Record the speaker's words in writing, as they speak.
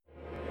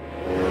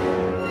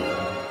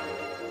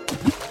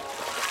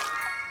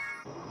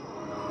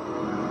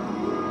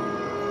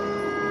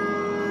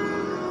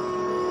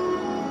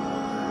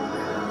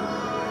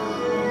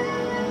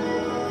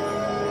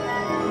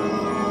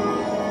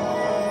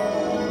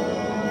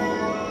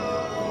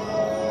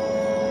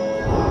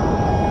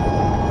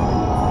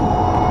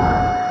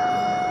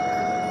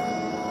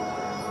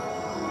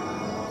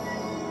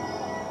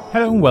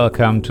Hello and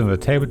welcome to the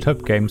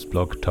Tabletop Games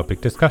blog topic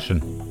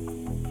discussion.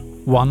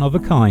 One of a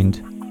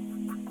kind.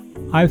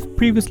 I've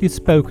previously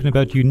spoken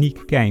about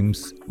unique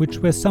games, which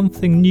were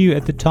something new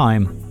at the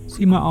time.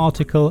 See my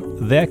article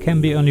There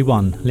Can Be Only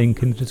One,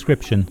 link in the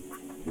description.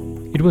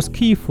 It was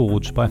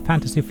Keyforge by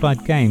Fantasy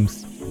Flight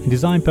Games and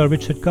designed by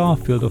Richard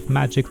Garfield of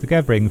Magic the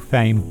Gathering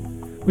fame,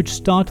 which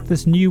started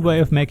this new way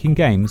of making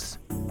games.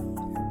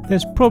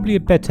 There's probably a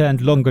better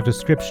and longer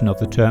description of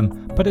the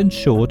term, but in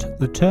short,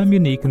 the term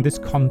unique in this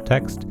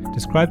context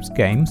describes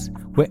games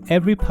where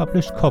every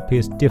published copy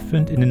is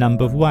different in a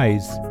number of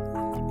ways.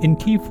 In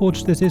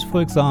Keyforge this is,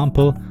 for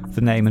example,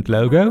 the name and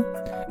logo,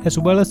 as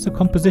well as the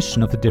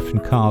composition of the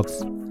different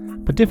cards.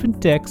 But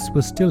different decks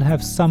will still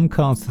have some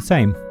cards the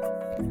same.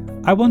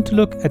 I want to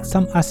look at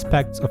some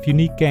aspects of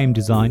unique game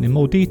design in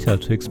more detail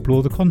to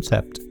explore the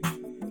concept.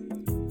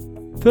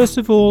 First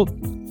of all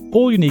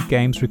unique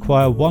games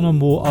require one or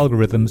more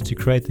algorithms to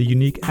create the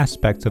unique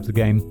aspects of the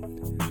game.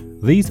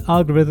 These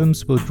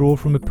algorithms will draw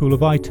from a pool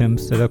of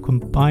items that are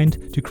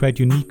combined to create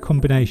unique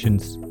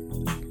combinations.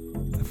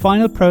 The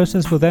final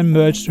process will then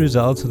merge the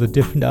results of the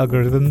different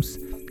algorithms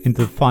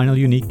into the final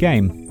unique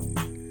game.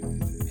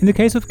 In the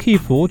case of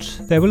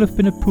Keyforge, there will have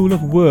been a pool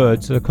of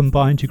words that are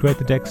combined to create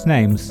the deck's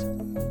names.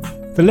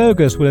 The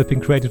logos will have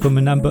been created from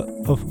a number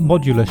of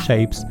modular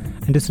shapes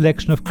and a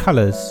selection of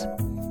colors.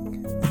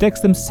 The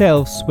decks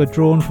themselves were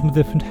drawn from the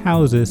different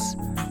houses,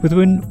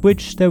 within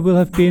which there will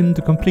have been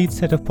the complete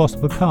set of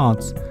possible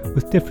cards,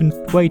 with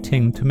different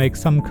weighting to make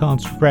some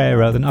cards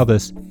rarer than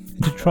others,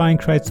 and to try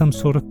and create some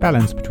sort of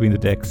balance between the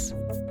decks.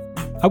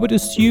 I would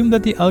assume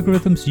that the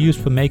algorithms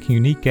used for making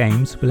unique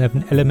games will have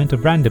an element of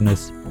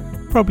randomness,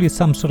 probably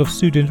some sort of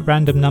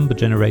pseudo-random number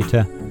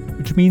generator,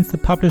 which means the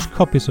published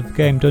copies of the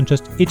game don't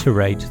just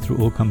iterate through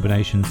all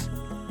combinations.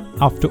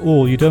 After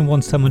all, you don't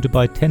want someone to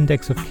buy 10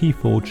 decks of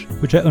Keyforge,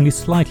 which are only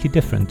slightly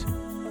different.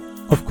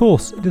 Of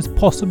course, it is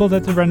possible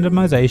that the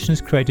randomization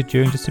is created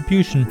during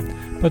distribution,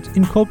 but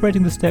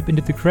incorporating the step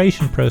into the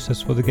creation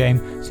process for the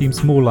game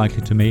seems more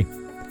likely to me.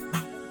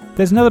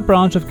 There's another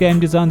branch of game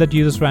design that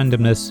uses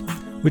randomness,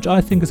 which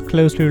I think is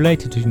closely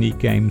related to unique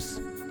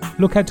games.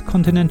 Look at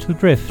Continental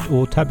Drift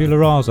or Tabula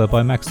Rasa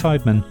by Max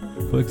Seidman,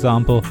 for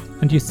example,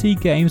 and you see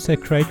games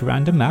that create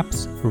random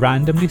maps,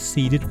 randomly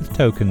seeded with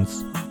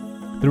tokens.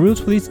 The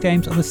rules for these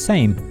games are the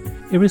same,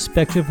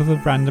 irrespective of the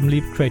randomly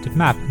created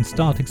map and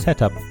starting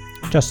setup,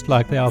 just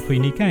like they are for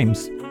unique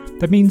games.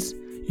 That means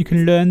you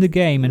can learn the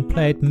game and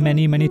play it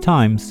many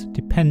times,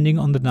 depending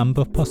on the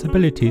number of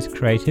possibilities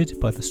created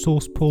by the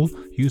source pool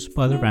used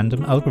by the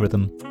random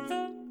algorithm.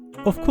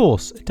 Of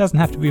course, it doesn't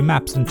have to be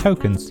maps and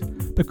tokens,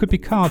 but could be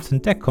cards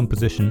and deck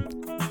composition.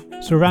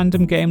 So a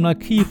random game like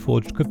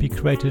Keyforge could be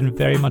created in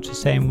very much the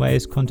same way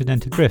as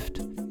Continental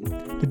Drift.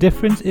 The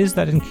difference is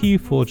that in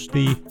Keyforge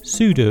the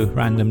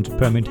pseudo-randomed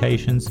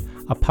permutations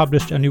are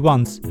published only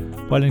once,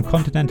 while in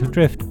Continental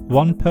Drift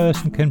one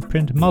person can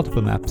print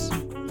multiple maps.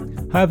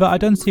 However, I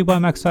don't see why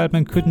Max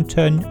Seidman couldn't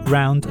turn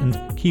round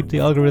and keep the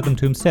algorithm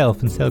to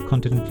himself and sell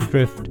Continental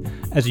Drift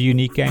as a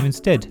unique game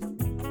instead.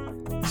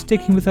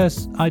 Sticking with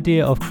this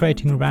idea of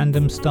creating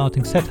random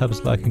starting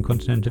setups like in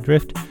Continental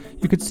Drift,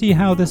 you could see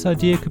how this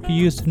idea could be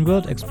used in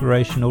world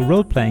exploration or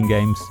role-playing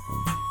games.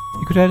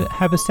 You could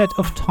have a set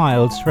of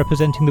tiles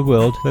representing the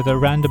world that are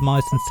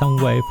randomized in some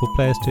way for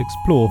players to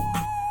explore.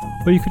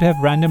 Or you could have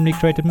randomly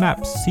created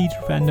maps seeded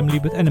randomly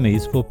with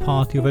enemies for a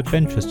party of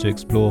adventurers to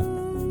explore.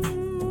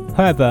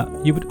 However,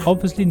 you would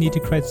obviously need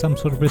to create some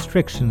sort of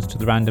restrictions to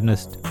the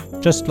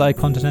randomness, just like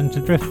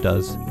Continental Drift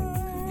does.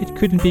 It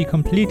couldn't be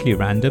completely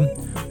random,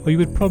 or you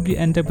would probably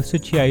end up with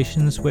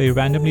situations where a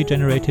randomly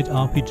generated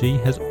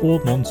RPG has all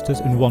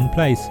monsters in one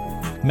place,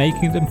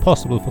 making it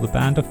impossible for the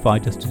band of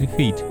fighters to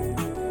defeat.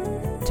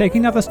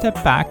 Taking another step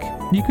back,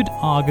 you could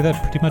argue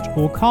that pretty much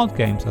all card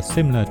games are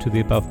similar to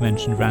the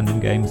above-mentioned random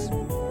games.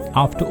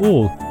 After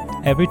all,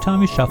 every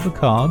time you shuffle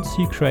cards,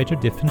 you create a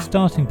different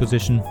starting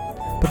position,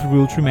 but the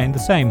rules remain the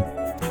same,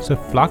 so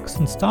Flux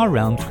and Star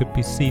Realms could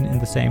be seen in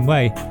the same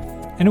way,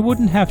 and it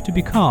wouldn't have to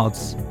be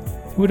cards.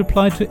 It would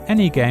apply to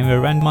any game where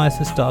randomize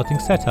the starting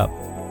setup.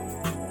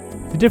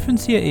 The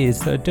difference here is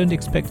that I don't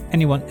expect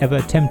anyone ever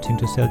attempting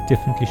to sell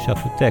differently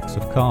shuffled decks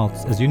of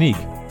cards as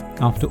unique.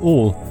 After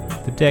all,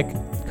 the deck,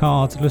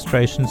 cards,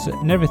 illustrations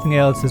and everything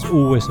else is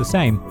always the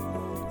same.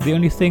 The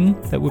only thing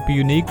that would be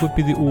unique would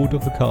be the order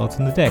of the cards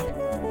in the deck.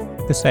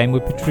 The same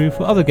would be true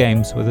for other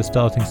games where the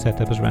starting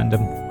setup is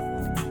random.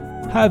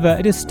 However,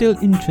 it is still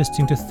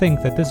interesting to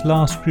think that this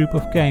last group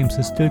of games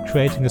is still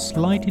creating a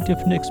slightly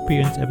different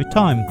experience every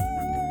time.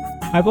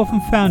 I've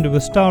often found it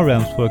with Star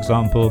Realms, for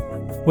example,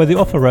 where the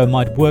offer row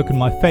might work in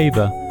my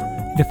favour,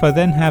 and if I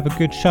then have a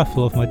good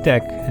shuffle of my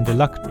deck and a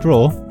luck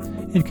draw,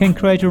 it can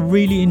create a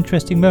really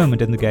interesting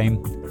moment in the game,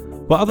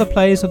 while other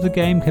players of the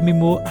game can be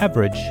more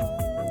average.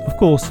 Of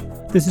course,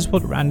 this is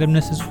what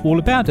randomness is all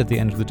about at the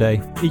end of the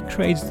day. It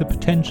creates the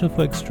potential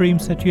for extreme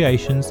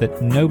situations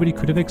that nobody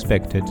could have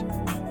expected.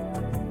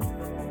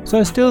 So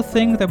I still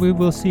think that we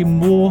will see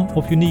more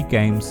of unique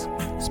games,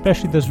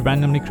 especially those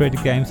randomly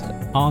created games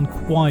that aren't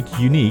quite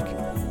unique,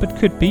 but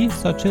could be,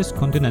 such as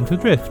Continental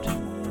Drift.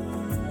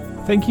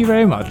 Thank you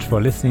very much for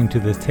listening to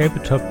this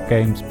Tabletop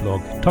Games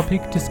blog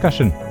topic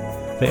discussion.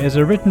 There is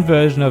a written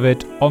version of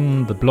it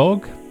on the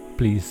blog.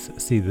 Please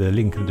see the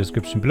link in the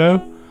description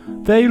below.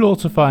 There you'll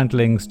also find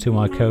links to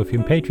my Ko-fi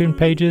and Patreon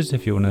pages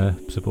if you want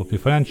to support me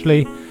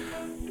financially.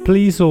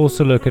 Please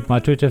also look at my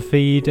Twitter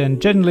feed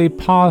and generally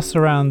pass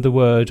around the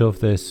word of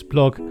this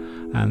blog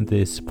and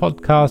this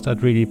podcast.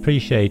 I'd really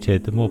appreciate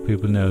it. The more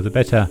people know, the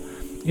better.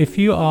 If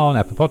you are on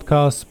Apple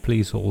Podcasts,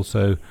 please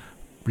also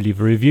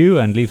leave a review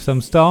and leave some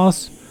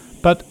stars.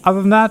 But other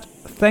than that,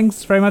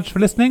 thanks very much for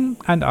listening,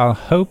 and I'll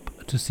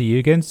hope to see you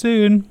again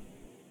soon.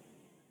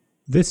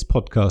 This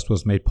podcast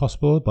was made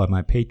possible by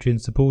my Patreon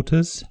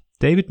supporters: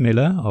 David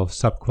Miller of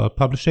Subquad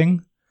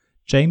Publishing,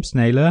 James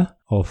Naylor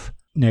of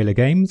Naylor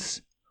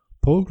Games,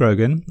 Paul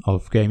Grogan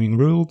of Gaming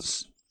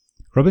Rules,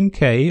 Robin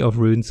Kay of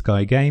Rune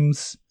Sky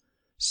Games,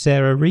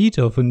 Sarah Reed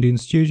of Undine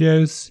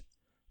Studios,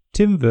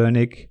 Tim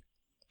Vernick,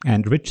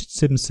 and Richard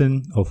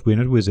Simpson of We're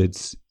Not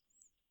Wizards.